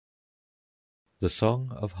The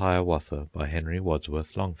Song of Hiawatha by Henry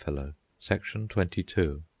Wadsworth Longfellow. Section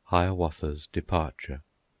 22. Hiawatha's Departure.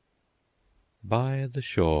 By the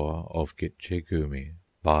shore of Gitche-Gumee,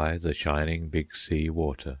 by the shining Big Sea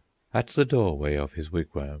water, at the doorway of his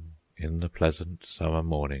wigwam, in the pleasant summer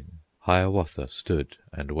morning, Hiawatha stood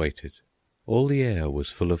and waited. All the air was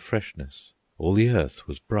full of freshness, all the earth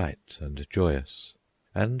was bright and joyous,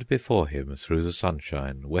 and before him through the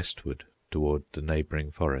sunshine westward toward the neighboring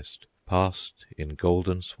forest passed in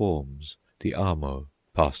golden swarms the amo,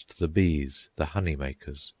 passed the bees, the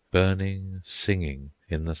honey-makers, burning, singing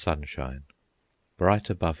in the sunshine. Bright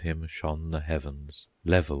above him shone the heavens,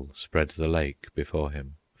 level spread the lake before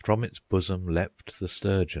him. From its bosom leapt the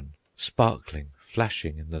sturgeon, sparkling,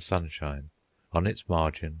 flashing in the sunshine. On its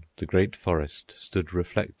margin the great forest stood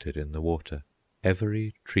reflected in the water.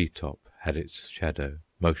 Every tree-top had its shadow,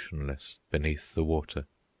 motionless beneath the water.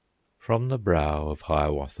 From the brow of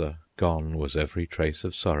Hiawatha gone was every trace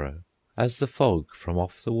of sorrow, as the fog from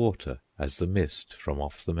off the water, as the mist from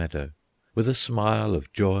off the meadow. With a smile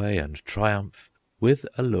of joy and triumph, with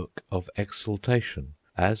a look of exultation,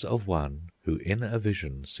 as of one who in a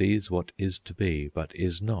vision sees what is to be but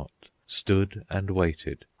is not, stood and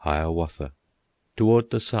waited Hiawatha. Toward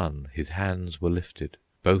the sun his hands were lifted,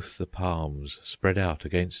 both the palms spread out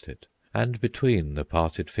against it, and between the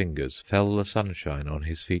parted fingers fell the sunshine on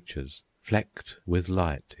his features, flecked with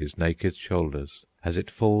light his naked shoulders, as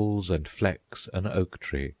it falls and flecks an oak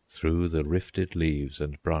tree through the rifted leaves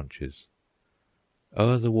and branches.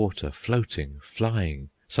 O'er the water, floating, flying,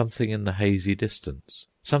 something in the hazy distance,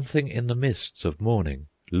 something in the mists of morning,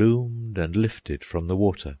 loomed and lifted from the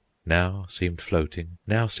water, now seemed floating,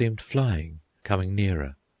 now seemed flying, coming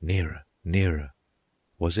nearer, nearer, nearer.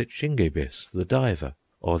 Was it Shingebis, the diver,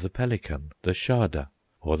 or the pelican, the Shada,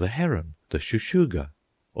 or the heron, the Shushuga,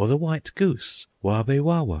 or the white goose,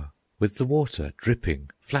 Wabe-Wawa, with the water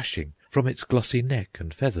dripping, flashing from its glossy neck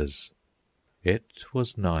and feathers? It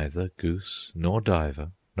was neither goose nor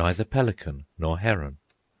diver, neither pelican nor heron.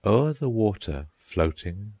 O'er the water,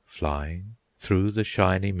 floating, flying, through the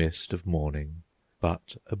shiny mist of morning,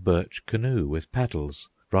 but a birch canoe with paddles,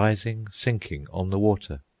 rising, sinking on the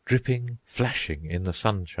water, dripping, flashing in the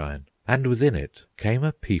sunshine, and within it came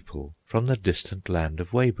a people from the distant land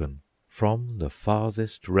of Wabun. From the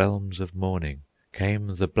farthest realms of morning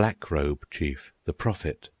came the Black-Robe chief, the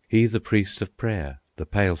prophet, he the priest of prayer, the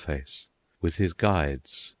pale-face, with his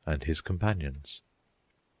guides and his companions.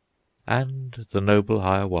 And the noble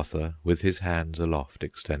Hiawatha, with his hands aloft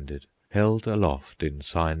extended, held aloft in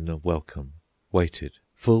sign of welcome, waited,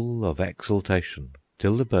 full of exultation,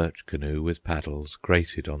 till the birch canoe with paddles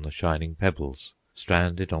grated on the shining pebbles,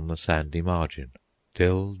 stranded on the sandy margin,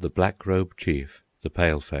 till the Black-Robe chief, the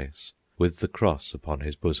pale-face, with the cross upon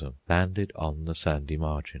his bosom, landed on the sandy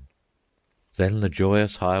margin. Then the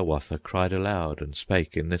joyous Hiawatha cried aloud and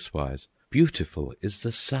spake in this wise: "Beautiful is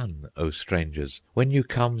the sun, O strangers, when you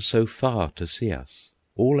come so far to see us.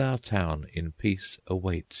 All our town in peace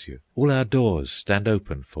awaits you, all our doors stand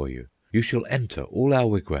open for you. You shall enter all our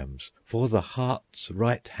wigwams, for the heart's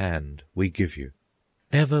right hand we give you.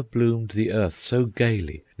 Never bloomed the earth so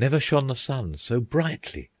gaily, never shone the sun so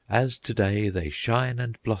brightly, as today they shine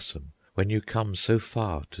and blossom when you come so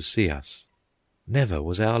far to see us. Never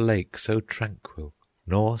was our lake so tranquil,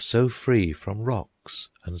 nor so free from rocks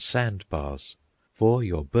and sandbars, for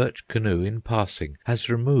your birch canoe in passing has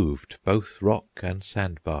removed both rock and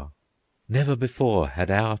sandbar. Never before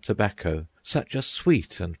had our tobacco such a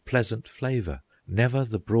sweet and pleasant flavor, never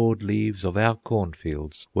the broad leaves of our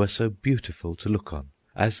cornfields were so beautiful to look on,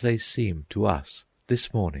 as they seem to us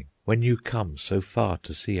this morning, when you come so far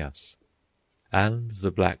to see us." And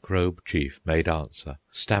the Black-Robe chief made answer,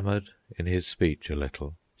 stammered in his speech a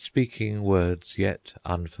little, speaking words yet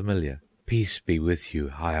unfamiliar. "Peace be with you,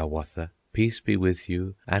 Hiawatha, peace be with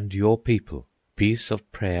you and your people, peace of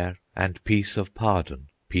prayer and peace of pardon,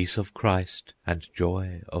 peace of Christ and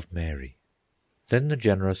joy of Mary." Then the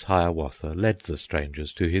generous Hiawatha led the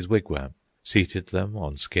strangers to his wigwam, seated them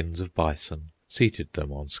on skins of bison, seated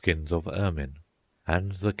them on skins of ermine,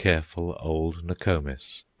 and the careful old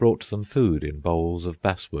Nokomis brought them food in bowls of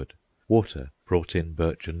basswood, water brought in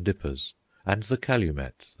birchen dippers, and the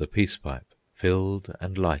calumet, the peace-pipe, filled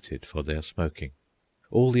and lighted for their smoking.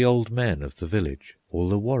 All the old men of the village, all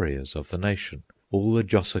the warriors of the nation, all the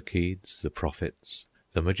Jossakeeds, the prophets,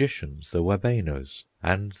 the magicians, the Wabenos,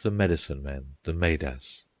 and the medicine-men, the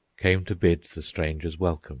Medas, came to bid the strangers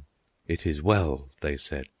welcome. "It is well," they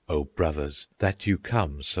said, "O brothers, that you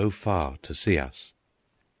come so far to see us."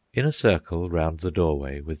 In a circle round the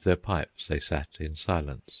doorway with their pipes they sat in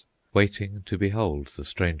silence, waiting to behold the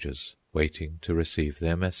strangers, waiting to receive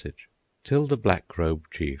their message. till the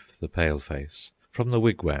black-robed chief, the pale-face, from the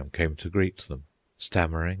wigwam came to greet them,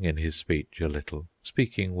 stammering in his speech a little,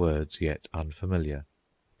 speaking words yet unfamiliar.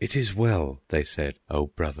 "It is well," they said, "O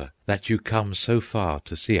brother, that you come so far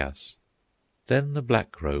to see us." Then the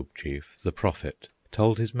black-robed chief, the prophet,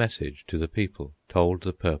 told his message to the people, told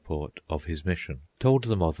the purport of his mission, told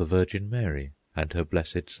them of the Virgin Mary and her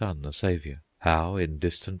blessed Son, the Saviour, how in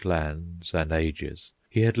distant lands and ages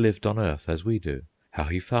he had lived on earth as we do, how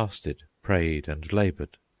he fasted, prayed, and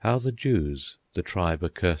laboured, how the Jews, the tribe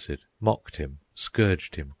accursed, mocked him,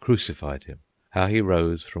 scourged him, crucified him, how he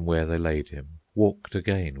rose from where they laid him, walked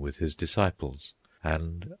again with his disciples,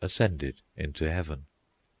 and ascended into heaven.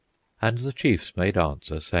 And the chiefs made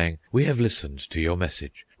answer, saying, "We have listened to your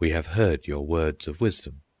message. We have heard your words of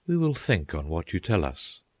wisdom. We will think on what you tell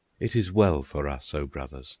us. It is well for us, O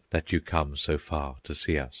brothers, that you come so far to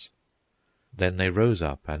see us." Then they rose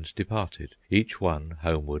up and departed, each one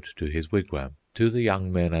homeward to his wigwam. To the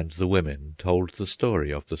young men and the women told the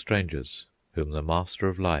story of the strangers, whom the Master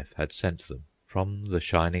of Life had sent them from the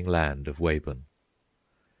shining land of Wabun.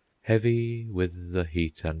 Heavy with the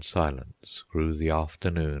heat and silence grew the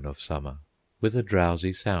afternoon of summer. With a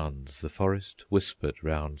drowsy sound the forest whispered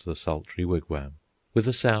round the sultry wigwam. With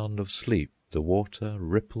a sound of sleep the water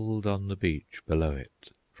rippled on the beach below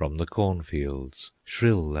it. From the cornfields,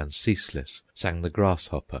 shrill and ceaseless, sang the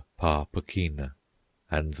grasshopper, Pa Pukina.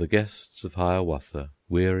 And the guests of Hiawatha,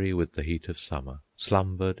 weary with the heat of summer,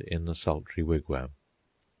 slumbered in the sultry wigwam.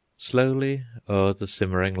 Slowly o'er the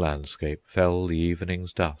simmering landscape fell the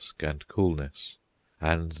evening's dusk and coolness,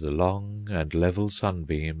 and the long and level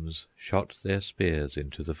sunbeams shot their spears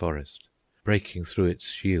into the forest, breaking through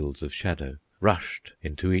its shields of shadow, rushed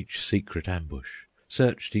into each secret ambush,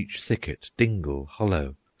 searched each thicket, dingle,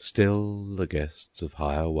 hollow. Still the guests of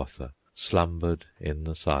Hiawatha slumbered in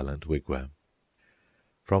the silent wigwam.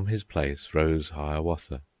 From his place rose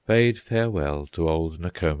Hiawatha, bade farewell to old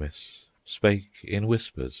Nokomis, spake in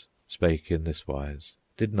whispers, spake in this wise,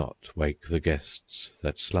 did not wake the guests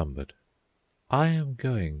that slumbered. "I am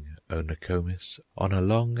going, O Nokomis, on a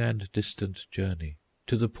long and distant journey,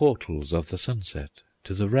 to the portals of the sunset,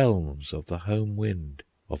 to the realms of the home wind,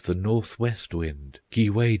 of the northwest wind,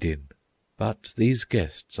 Keewaydin. But these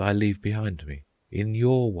guests I leave behind me, in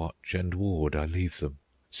your watch and ward I leave them.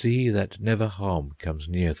 See that never harm comes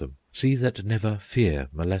near them, see that never fear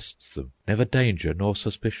molests them, never danger nor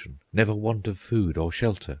suspicion, never want of food or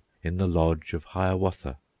shelter, in the lodge of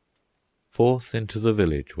Hiawatha." Forth into the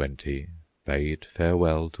village went he, bade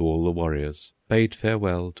farewell to all the warriors, bade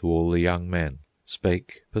farewell to all the young men,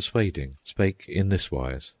 spake persuading, spake in this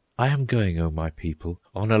wise: "I am going, O my people,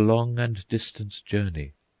 on a long and distant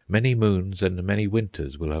journey. Many moons and many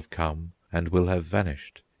winters will have come and will have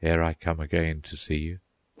vanished ere I come again to see you.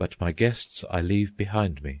 But my guests I leave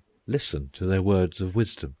behind me. Listen to their words of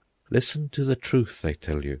wisdom. Listen to the truth they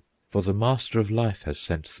tell you, for the Master of Life has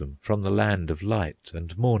sent them from the land of light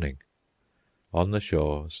and morning." On the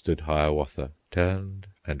shore stood Hiawatha, turned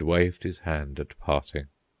and waved his hand at parting.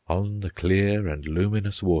 On the clear and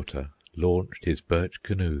luminous water launched his birch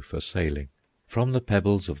canoe for sailing. From the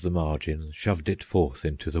pebbles of the margin shoved it forth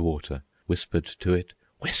into the water, whispered to it,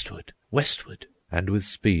 "Westward, westward!" and with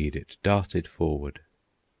speed it darted forward.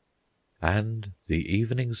 And the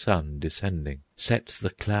evening sun descending set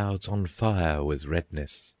the clouds on fire with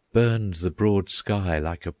redness, burned the broad sky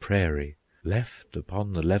like a prairie, left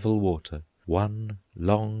upon the level water one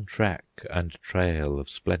long track and trail of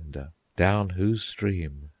splendor, down whose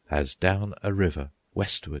stream, as down a river,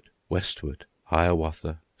 westward, westward,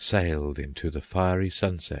 Hiawatha sailed into the fiery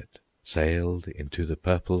sunset, sailed into the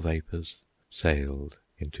purple vapors, sailed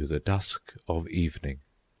into the dusk of evening.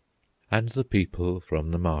 And the people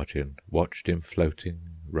from the margin watched him floating,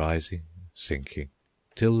 rising, sinking,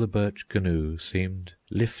 till the birch canoe seemed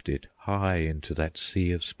lifted high into that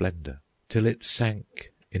sea of splendor, till it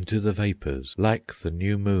sank into the vapors like the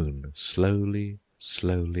new moon, slowly,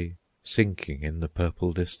 slowly sinking in the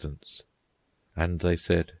purple distance. And they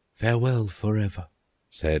said, "Farewell forever,"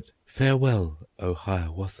 said, "Farewell, O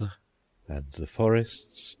Hiawatha." And the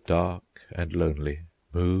forests, dark and lonely,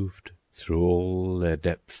 moved through all their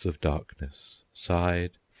depths of darkness,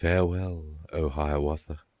 sighed, "Farewell, O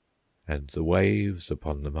Hiawatha." And the waves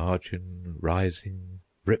upon the margin, rising,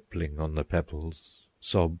 rippling on the pebbles,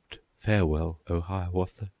 sobbed, "Farewell, O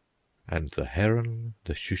Hiawatha." And the heron,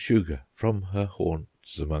 the Shushunga, from her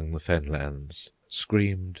haunts among the fenlands,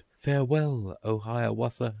 screamed, "Farewell, O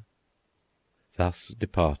Hiawatha." Thus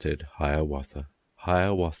departed Hiawatha,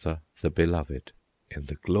 Hiawatha the beloved, in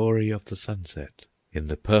the glory of the sunset, in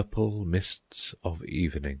the purple mists of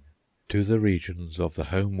evening, to the regions of the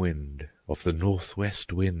home wind, of the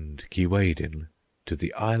northwest wind, Keewaydin, to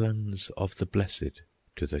the islands of the blessed,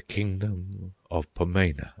 to the kingdom of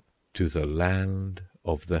Pomaina, to the land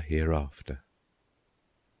of the hereafter.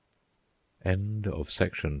 End of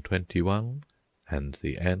section 21, and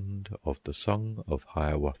the end of the Song of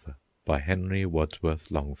Hiawatha by Henry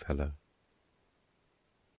Wadsworth Longfellow.